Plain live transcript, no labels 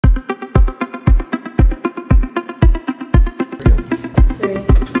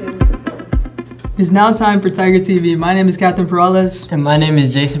It's now time for Tiger TV. My name is Catherine Perales. And my name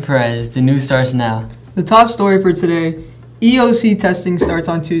is Jason Perez. The news starts now. The top story for today, EOC testing starts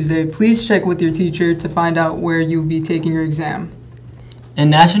on Tuesday. Please check with your teacher to find out where you'll be taking your exam. In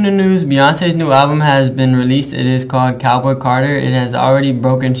national news, Beyonce's new album has been released. It is called Cowboy Carter. It has already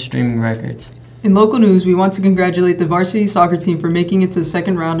broken streaming records. In local news, we want to congratulate the varsity soccer team for making it to the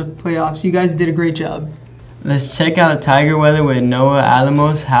second round of playoffs. You guys did a great job. Let's check out Tiger weather with Noah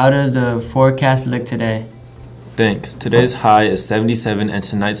Alamos. How does the forecast look today? Thanks. Today's high is 77 and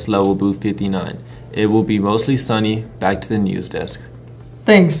tonight's low will be 59. It will be mostly sunny. Back to the news desk.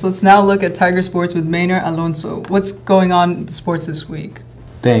 Thanks. Let's now look at Tiger sports with Maynard Alonso. What's going on in the sports this week?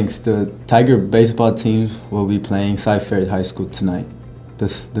 Thanks. The Tiger baseball teams will be playing Cy-Fair High School tonight.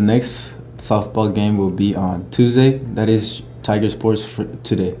 The next softball game will be on Tuesday. That is Tiger sports for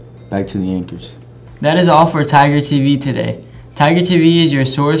today. Back to the anchors. That is all for Tiger TV today. Tiger TV is your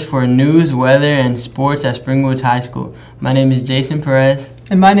source for news, weather, and sports at Springwoods High School. My name is Jason Perez.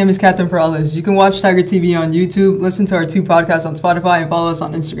 And my name is Catherine Perales. You can watch Tiger TV on YouTube, listen to our 2 podcasts on Spotify, and follow us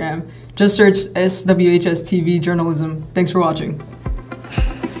on Instagram. Just search SWHS TV Journalism. Thanks for watching.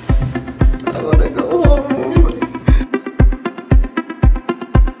 I want to go home.